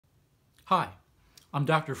Hi, I'm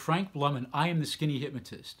Dr. Frank Blum and I am the Skinny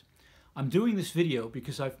Hypnotist. I'm doing this video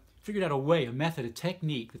because I've figured out a way, a method, a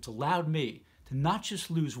technique that's allowed me to not just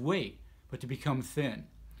lose weight, but to become thin.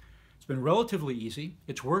 It's been relatively easy,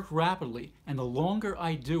 it's worked rapidly, and the longer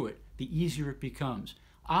I do it, the easier it becomes.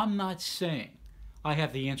 I'm not saying I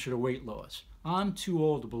have the answer to weight loss. I'm too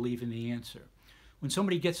old to believe in the answer. When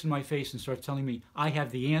somebody gets in my face and starts telling me I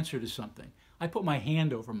have the answer to something, I put my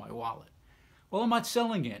hand over my wallet. Well, I'm not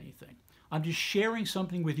selling anything. I'm just sharing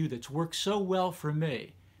something with you that's worked so well for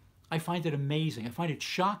me. I find it amazing. I find it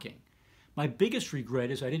shocking. My biggest regret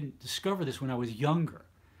is I didn't discover this when I was younger.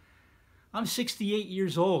 I'm 68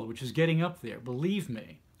 years old, which is getting up there, believe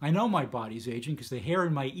me. I know my body's aging because the hair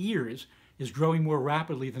in my ears is growing more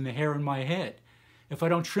rapidly than the hair in my head. If I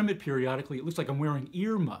don't trim it periodically, it looks like I'm wearing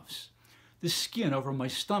earmuffs. The skin over my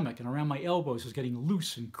stomach and around my elbows is getting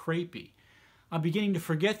loose and crepey. I'm beginning to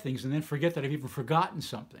forget things and then forget that I've even forgotten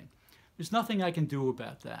something. There's nothing I can do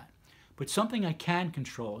about that. But something I can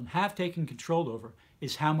control and have taken control over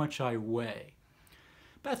is how much I weigh.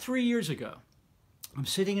 About 3 years ago, I'm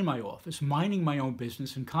sitting in my office, minding my own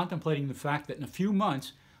business and contemplating the fact that in a few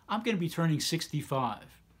months, I'm going to be turning 65.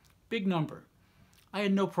 Big number. I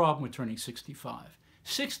had no problem with turning 65.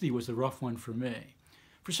 60 was the rough one for me.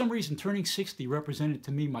 For some reason, turning 60 represented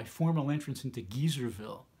to me my formal entrance into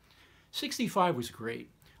Geezerville. 65 was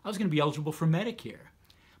great. I was going to be eligible for Medicare.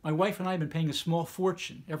 My wife and I have been paying a small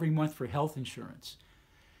fortune every month for health insurance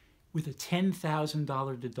with a $10,000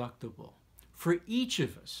 deductible. For each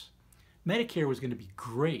of us, Medicare was going to be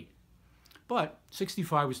great. But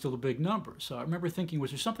 65 was still a big number. So I remember thinking, was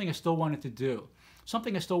there something I still wanted to do?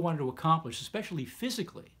 Something I still wanted to accomplish, especially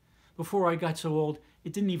physically? Before I got so old,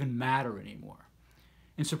 it didn't even matter anymore.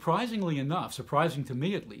 And surprisingly enough, surprising to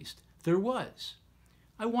me at least, there was.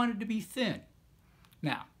 I wanted to be thin.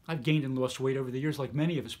 Now, I've gained and lost weight over the years like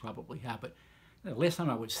many of us probably have, but the last time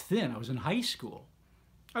I was thin, I was in high school.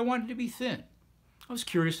 I wanted to be thin. I was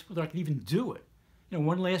curious whether I could even do it.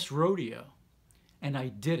 One last rodeo. And I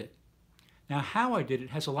did it. Now, how I did it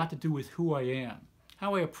has a lot to do with who I am,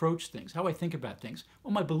 how I approach things, how I think about things,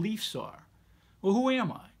 what my beliefs are. Well, who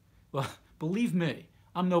am I? Well, believe me,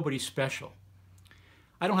 I'm nobody special.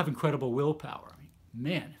 I don't have incredible willpower.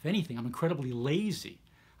 Man, if anything, I'm incredibly lazy.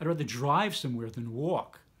 I'd rather drive somewhere than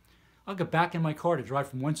walk. I'll get back in my car to drive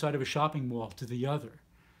from one side of a shopping mall to the other.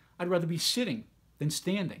 I'd rather be sitting than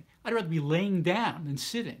standing. I'd rather be laying down than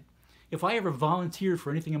sitting. If I ever volunteered for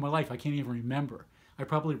anything in my life, I can't even remember. I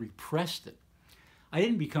probably repressed it. I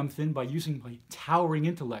didn't become thin by using my towering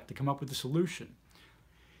intellect to come up with a solution.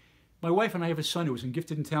 My wife and I have a son who was in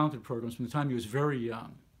gifted and talented programs from the time he was very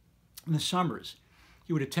young. In the summers,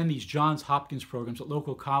 he would attend these Johns Hopkins programs at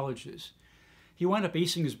local colleges. He wound up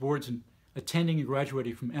acing his boards and attending and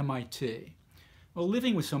graduating from MIT. Well,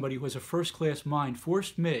 living with somebody who has a first-class mind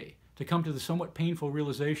forced me to come to the somewhat painful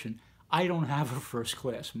realization I don't have a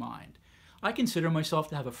first-class mind. I consider myself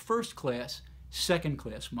to have a first-class,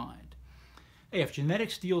 second-class mind. Hey, if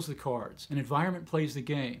genetics deals the cards and environment plays the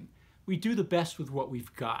game, we do the best with what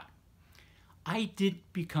we've got. I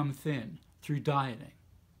didn't become thin through dieting.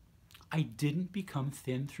 I didn't become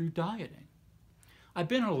thin through dieting. I've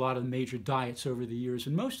been on a lot of major diets over the years,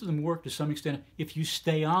 and most of them work to some extent if you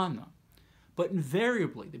stay on them. But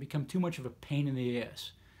invariably, they become too much of a pain in the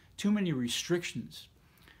ass. Too many restrictions.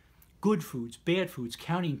 Good foods, bad foods,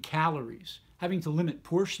 counting calories, having to limit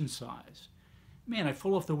portion size. Man, I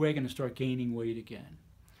fall off the wagon and start gaining weight again.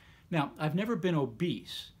 Now, I've never been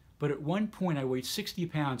obese, but at one point I weighed 60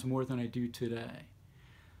 pounds more than I do today.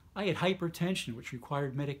 I had hypertension, which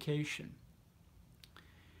required medication.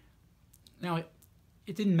 Now,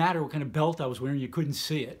 it didn't matter what kind of belt I was wearing, you couldn't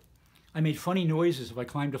see it. I made funny noises if I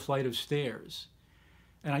climbed a flight of stairs.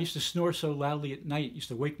 And I used to snore so loudly at night, it used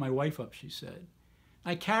to wake my wife up, she said.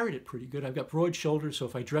 I carried it pretty good. I've got broad shoulders, so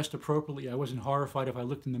if I dressed appropriately, I wasn't horrified if I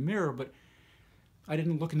looked in the mirror, but I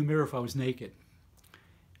didn't look in the mirror if I was naked.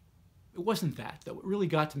 It wasn't that, though. What really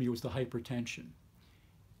got to me was the hypertension.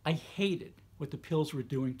 I hated what the pills were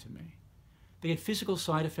doing to me. They had physical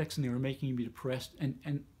side effects and they were making me depressed,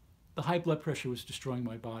 and the high blood pressure was destroying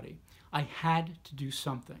my body. I had to do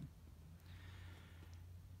something.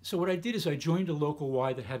 So what I did is I joined a local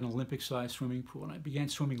Y that had an Olympic-sized swimming pool, and I began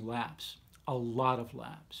swimming laps, a lot of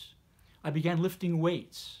laps. I began lifting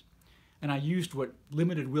weights, and I used what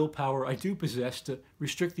limited willpower I do possess to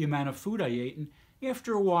restrict the amount of food I ate, and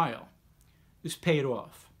after a while, this paid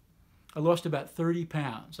off. I lost about 30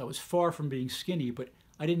 pounds. I was far from being skinny, but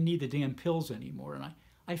I didn't need the damn pills anymore, and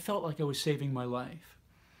I felt like I was saving my life.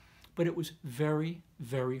 But it was very,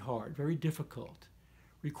 very hard, very difficult.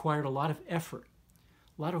 Required a lot of effort,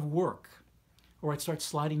 a lot of work, or I'd start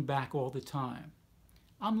sliding back all the time.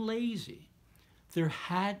 I'm lazy. There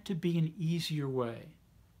had to be an easier way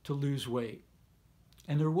to lose weight,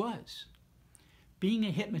 and there was. Being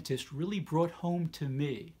a hypnotist really brought home to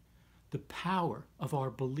me the power of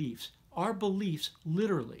our beliefs. Our beliefs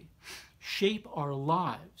literally shape our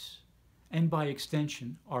lives and by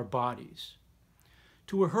extension our bodies.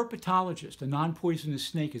 To a herpetologist, a non-poisonous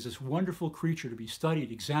snake is this wonderful creature to be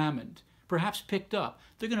studied, examined, perhaps picked up.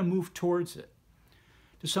 They're going to move towards it.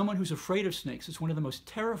 To someone who's afraid of snakes, it's one of the most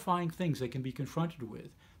terrifying things they can be confronted with.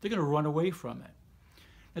 They're going to run away from it.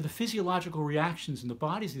 Now, the physiological reactions in the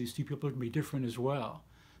bodies of these two people are going to be different as well.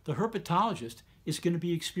 The herpetologist is going to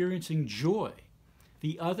be experiencing joy.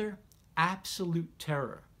 The other, absolute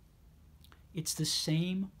terror. It's the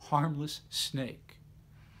same harmless snake.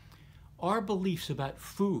 Our beliefs about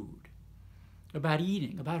food, about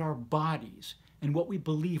eating, about our bodies, and what we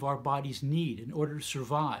believe our bodies need in order to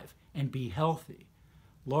survive and be healthy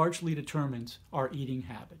largely determines our eating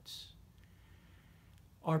habits.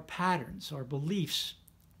 Our patterns, our beliefs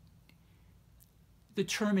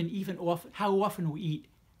determine even how often we eat,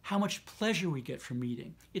 how much pleasure we get from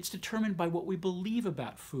eating. It's determined by what we believe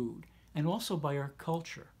about food and also by our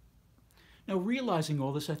culture. Now, realizing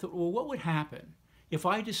all this, I thought, well, what would happen if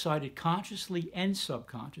I decided consciously and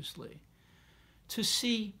subconsciously to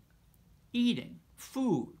see eating,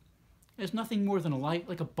 food, as nothing more than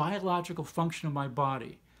like a biological function of my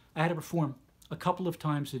body I had to perform a couple of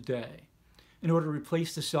times a day in order to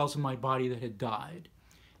replace the cells in my body that had died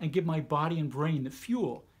and give my body and brain the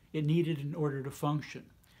fuel it needed in order to function?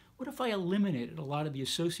 What if I eliminated a lot of the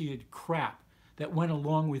associated crap that went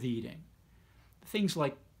along with eating? Things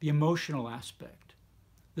like the emotional aspect,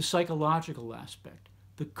 the psychological aspect,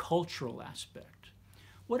 the cultural aspect.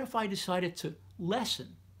 What if I decided to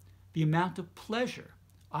lessen the amount of pleasure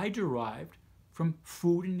I derived from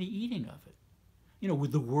food and the eating of it? You know,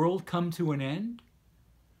 would the world come to an end?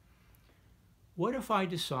 What if I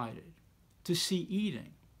decided to see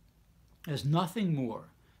eating as nothing more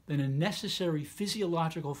than a necessary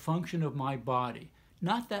physiological function of my body,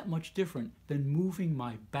 not that much different than moving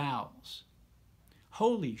my bowels?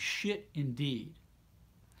 Holy shit indeed.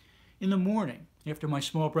 In the morning, after my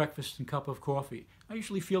small breakfast and cup of coffee, I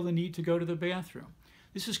usually feel the need to go to the bathroom.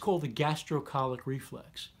 This is called the gastrocolic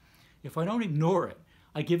reflex. If I don't ignore it,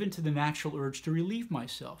 I give in to the natural urge to relieve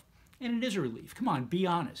myself. And it is a relief. Come on, be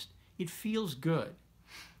honest. It feels good.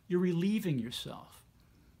 You're relieving yourself.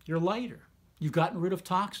 You're lighter. You've gotten rid of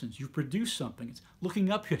toxins. You've produced something. It's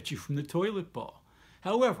looking up at you from the toilet bowl.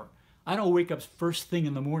 However, I don't wake up first thing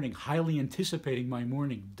in the morning highly anticipating my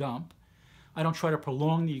morning dump. I don't try to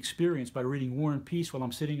prolong the experience by reading War and Peace while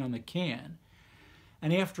I'm sitting on the can.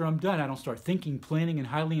 And after I'm done, I don't start thinking, planning, and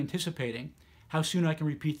highly anticipating how soon I can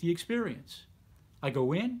repeat the experience. I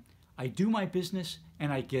go in, I do my business,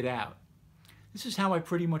 and I get out. This is how I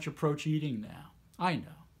pretty much approach eating now. I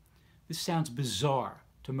know. This sounds bizarre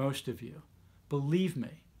to most of you. Believe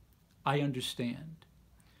me, I understand.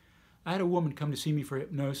 I had a woman come to see me for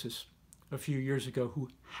hypnosis a few years ago who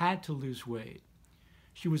had to lose weight.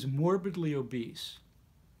 She was morbidly obese.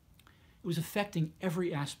 It was affecting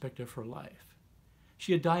every aspect of her life.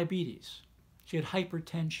 She had diabetes. She had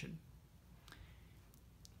hypertension.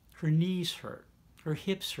 Her knees hurt. Her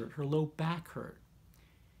hips hurt. Her low back hurt.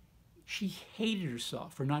 She hated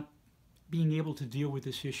herself for not being able to deal with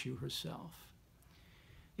this issue herself.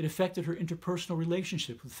 It affected her interpersonal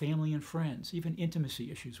relationships with family and friends, even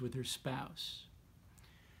intimacy issues with her spouse.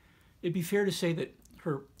 It'd be fair to say that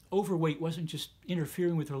her overweight wasn't just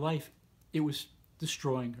interfering with her life, it was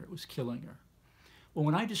destroying her, it was killing her. Well,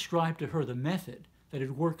 when I described to her the method that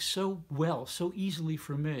had worked so well, so easily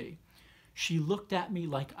for me, she looked at me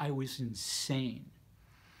like I was insane.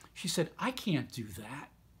 She said, I can't do that.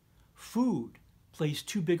 Food plays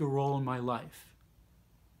too big a role in my life.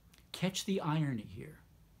 Catch the irony here.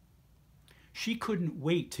 She couldn't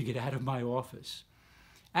wait to get out of my office.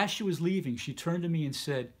 As she was leaving, she turned to me and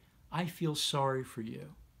said, I feel sorry for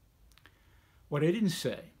you. What I didn't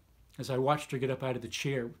say, as I watched her get up out of the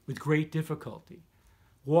chair with great difficulty,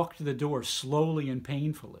 walk to the door slowly and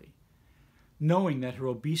painfully, knowing that her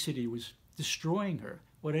obesity was destroying her,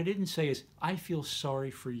 what I didn't say is, I feel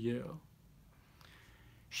sorry for you.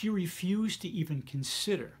 She refused to even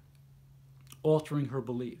consider altering her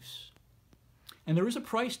beliefs. And there is a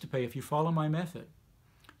price to pay if you follow my method.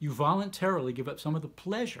 You voluntarily give up some of the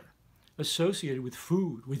pleasure associated with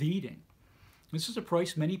food, with eating. This is a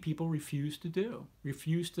price many people refuse to do,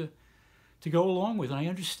 refuse to go along with, and I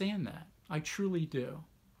understand that. I truly do.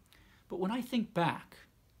 But when I think back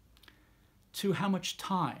to how much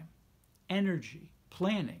time, energy,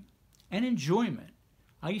 planning, and enjoyment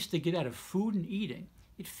I used to get out of food and eating.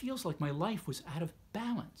 It feels like my life was out of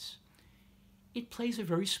balance. It plays a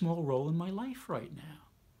very small role in my life right now.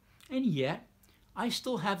 And yet, I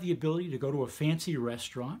still have the ability to go to a fancy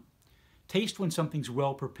restaurant, taste when something's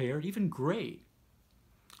well prepared, even great.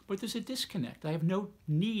 But there's a disconnect. I have no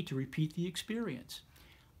need to repeat the experience.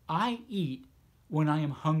 I eat when I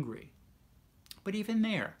am hungry. But even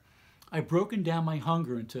there, I've broken down my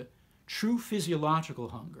hunger into true physiological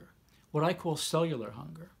hunger, what I call cellular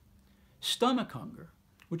hunger, stomach hunger,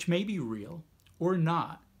 which may be real or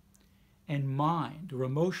not, and mind or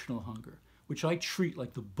emotional hunger, which I treat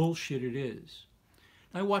like the bullshit it is.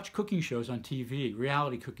 I watch cooking shows on TV,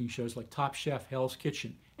 reality cooking shows like Top Chef, Hell's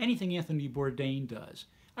Kitchen, anything Anthony Bourdain does.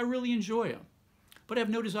 I really enjoy them, but I have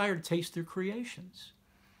no desire to taste their creations.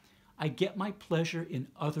 I get my pleasure in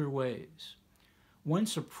other ways. One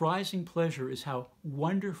surprising pleasure is how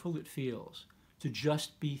wonderful it feels to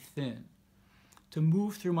just be thin, to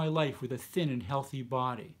move through my life with a thin and healthy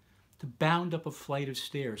body, to bound up a flight of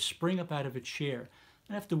stairs, spring up out of a chair,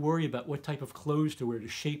 and have to worry about what type of clothes to wear to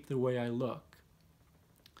shape the way I look.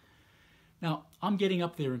 Now, I'm getting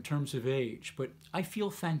up there in terms of age, but I feel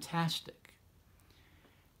fantastic.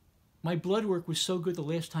 My blood work was so good the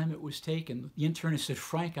last time it was taken. The internist said,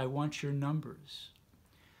 "Frank, I want your numbers."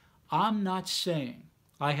 I'm not saying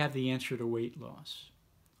I have the answer to weight loss.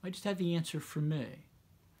 I just have the answer for me.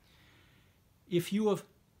 If you have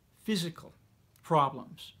physical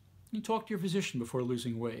problems, you talk to your physician before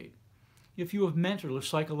losing weight. If you have mental or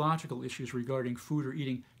psychological issues regarding food or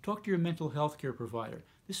eating, talk to your mental health care provider.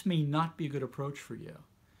 This may not be a good approach for you.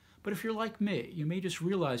 But if you're like me, you may just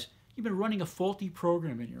realize you've been running a faulty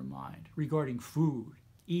program in your mind regarding food,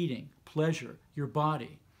 eating, pleasure, your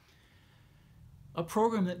body. A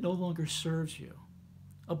program that no longer serves you.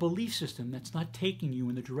 A belief system that's not taking you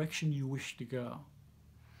in the direction you wish to go.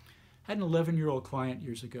 I had an 11-year-old client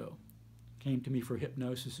years ago. Came to me for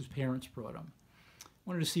hypnosis. His parents brought him.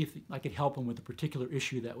 Wanted to see if I could help him with a particular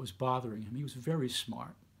issue that was bothering him. He was very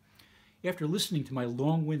smart. After listening to my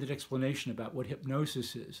long-winded explanation about what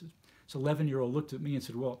hypnosis is, this 11-year-old looked at me and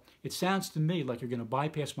said, "Well, it sounds to me like you're going to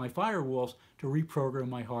bypass my firewalls to reprogram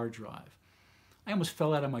my hard drive." I almost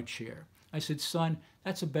fell out of my chair. I said, "Son,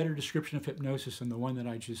 that's a better description of hypnosis than the one that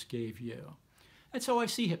I just gave you." That's how I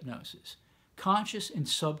see hypnosis. Conscious and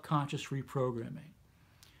subconscious reprogramming.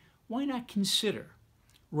 Why not consider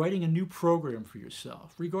writing a new program for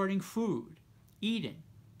yourself regarding food, eating,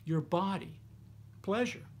 your body,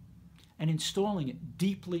 pleasure, and installing it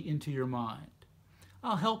deeply into your mind?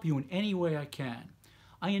 I'll help you in any way I can.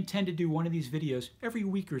 I intend to do one of these videos every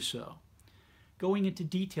week or so, going into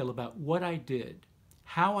detail about what I did,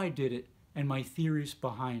 how I did it, and my theories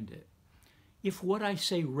behind it. If what I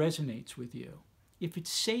say resonates with you, if it's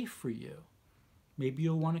safe for you, maybe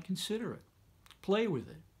you'll want to consider it. Play with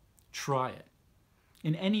it. Try it.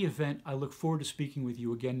 In any event, I look forward to speaking with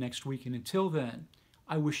you again next week, and until then,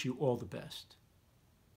 I wish you all the best.